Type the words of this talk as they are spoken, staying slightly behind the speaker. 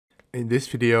In this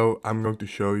video, I'm going to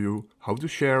show you how to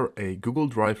share a Google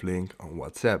Drive link on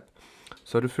WhatsApp.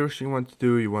 So the first thing you want to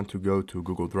do, you want to go to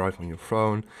Google Drive on your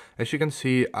phone. As you can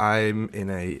see, I'm in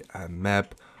a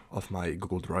map of my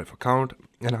Google Drive account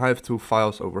and I have two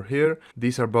files over here.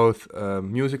 These are both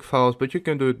music files, but you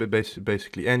can do it with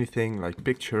basically anything like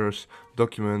pictures,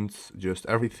 documents, just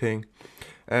everything.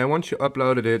 And once you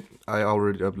uploaded it, I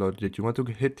already uploaded it, you want to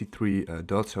hit the three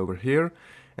dots over here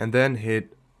and then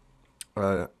hit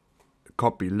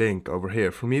copy link over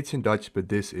here. For me it's in Dutch, but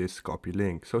this is copy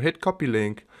link. So hit copy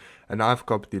link and I've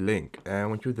copied the link. And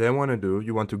what you then want to do,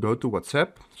 you want to go to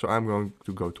WhatsApp. So I'm going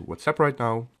to go to WhatsApp right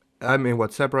now. I'm in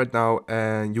WhatsApp right now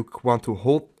and you want to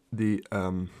hold the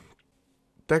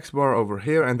text bar over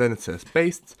here and then it says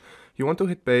paste. You want to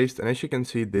hit paste and as you can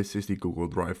see, this is the Google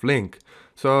Drive link.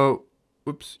 So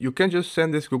oops, you can just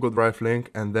send this Google Drive link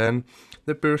and then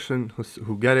the person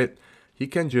who get it, he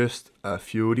can just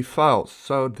view the files.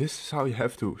 So this is how you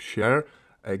have to share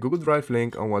a Google Drive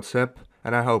link on WhatsApp,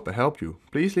 and I hope I helped you.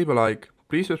 Please leave a like,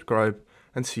 please subscribe,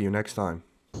 and see you next time.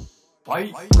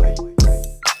 Bye.